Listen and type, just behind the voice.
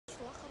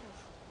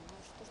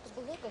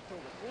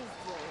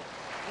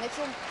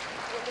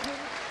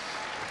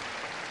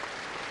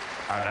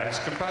Our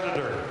next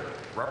competitor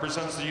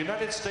represents the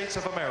United States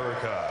of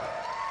America,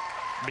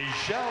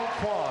 Michelle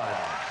Kwan.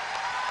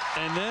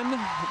 And then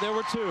there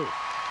were two.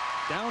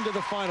 Down to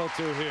the final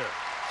two here.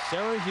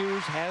 Sarah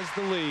Hughes has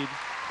the lead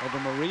over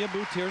Maria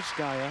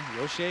Butirskaya,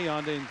 Roche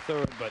Yonda in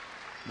third, but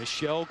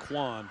Michelle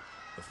Kwan,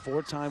 the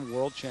four-time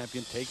world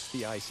champion, takes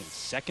the ice in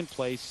second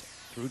place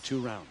through 2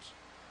 rounds.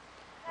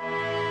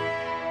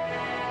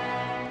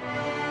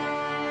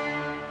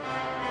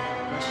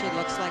 Well, she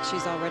looks like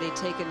she's already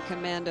taken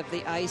command of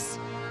the ice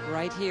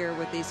right here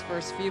with these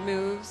first few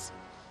moves.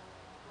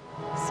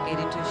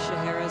 Skating to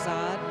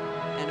Scheherazade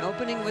and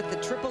opening with the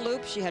triple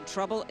loop. She had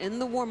trouble in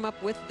the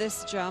warm-up with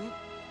this jump,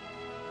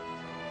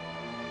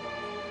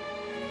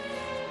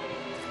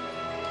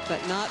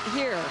 but not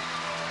here.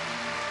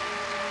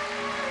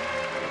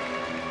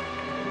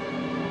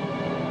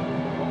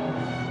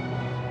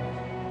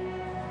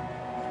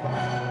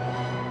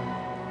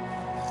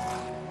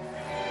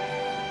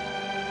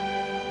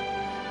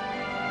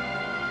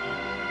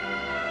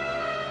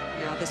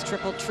 Now this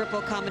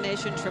triple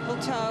combination, triple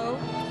toe,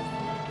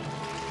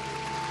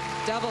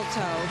 double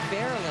toe,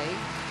 barely.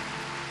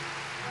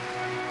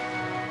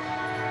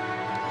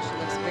 She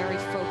looks very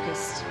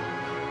focused.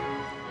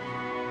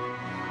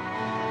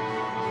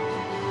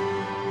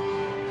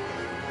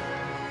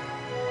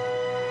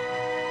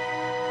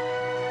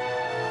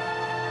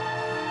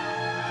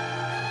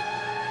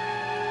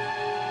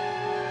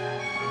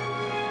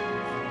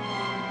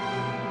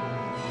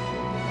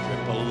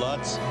 Triple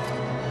Lutz,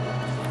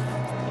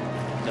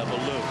 double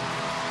loop.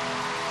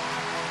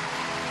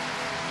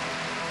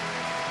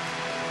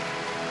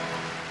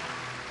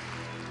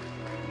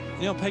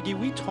 You know, Peggy,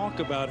 we talk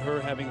about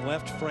her having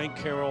left Frank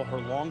Carroll, her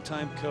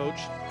longtime coach,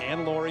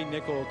 and Laurie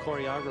Nickel,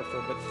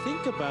 choreographer, but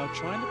think about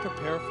trying to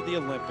prepare for the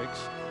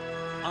Olympics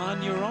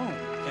on your own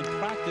and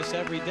practice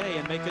every day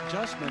and make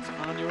adjustments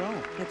on your own.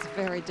 It's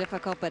very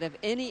difficult, but if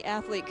any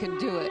athlete can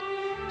do it,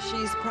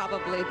 she's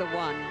probably the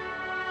one.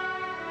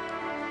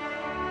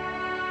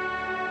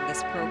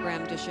 This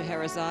program to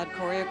Scheherazade,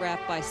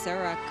 choreographed by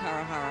Sarah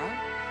Karahara.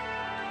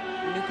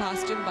 New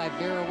costume by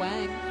Vera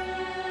Wang.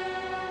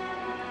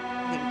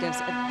 I think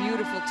gives a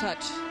beautiful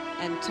touch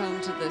and tone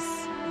to this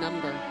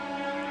number.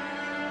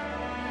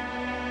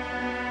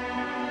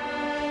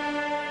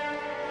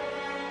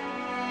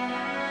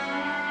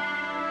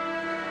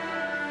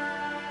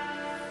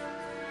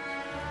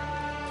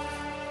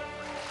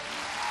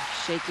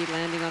 Shaky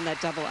landing on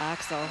that double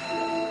axel.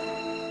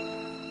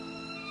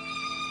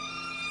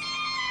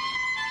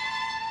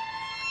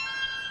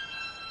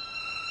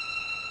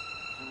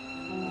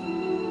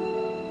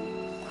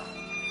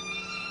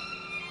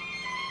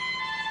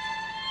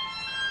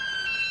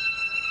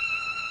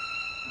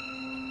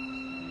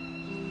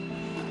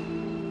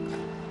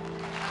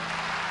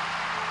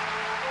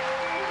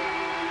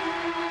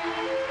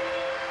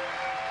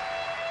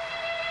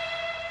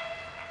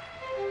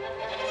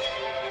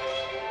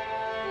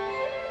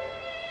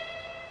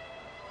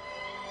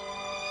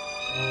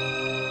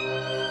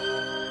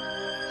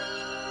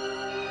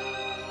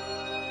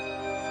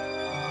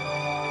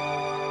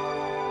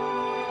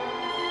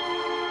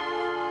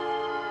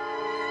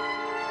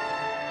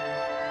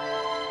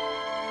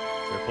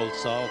 Triple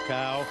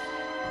Salchow.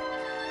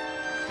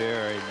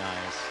 Very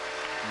nice.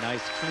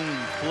 Nice, clean,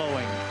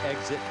 flowing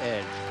exit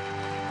edge.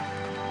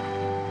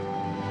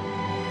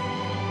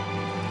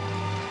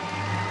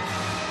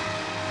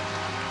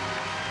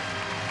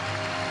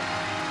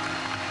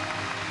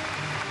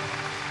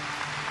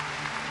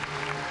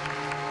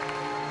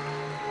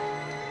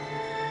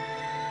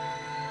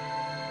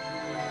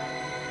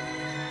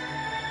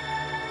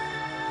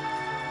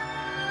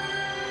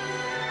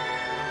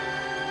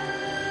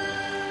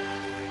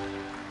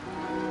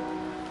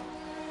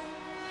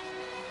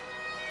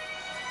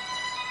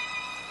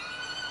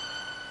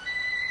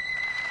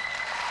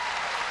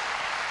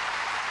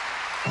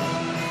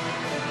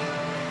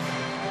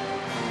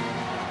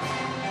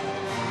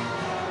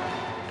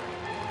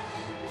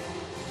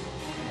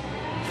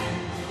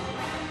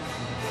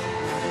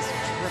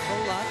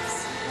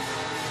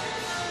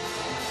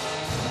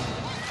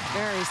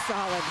 Very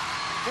solid,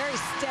 very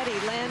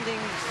steady landing,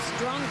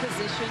 strong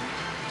position.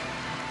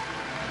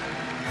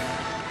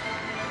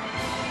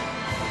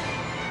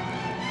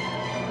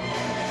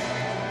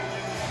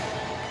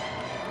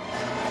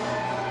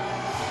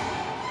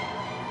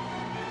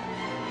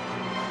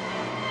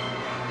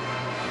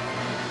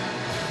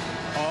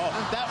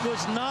 That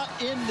was not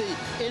in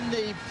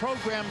the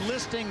program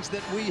listings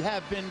that we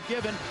have been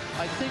given.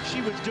 I think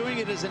she was doing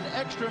it as an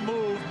extra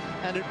move,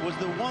 and it was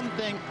the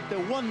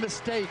one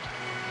mistake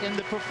in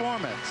the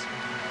performance.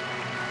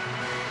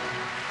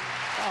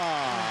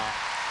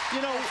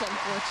 You know, that's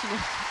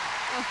unfortunate.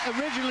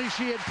 Originally,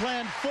 she had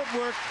planned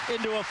footwork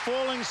into a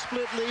falling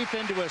split leaf,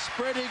 into a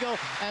spread eagle,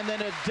 and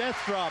then a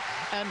death drop.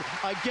 And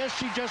I guess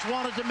she just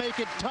wanted to make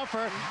it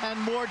tougher and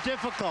more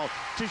difficult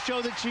to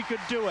show that she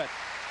could do it.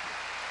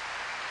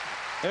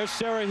 There's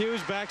Sarah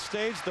Hughes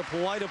backstage. The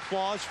polite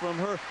applause from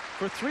her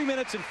for 3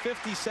 minutes and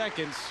 50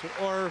 seconds,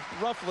 or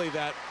roughly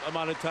that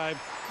amount of time.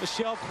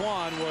 Michelle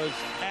Kwan was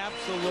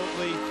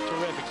absolutely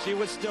terrific. She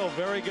was still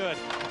very good,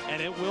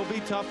 and it will be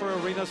tough for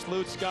Arina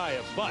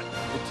Slutskaya. But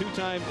the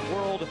 2-time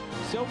world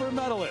silver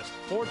medalist,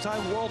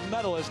 4-time world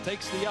medalist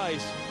takes the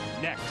ice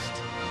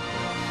next.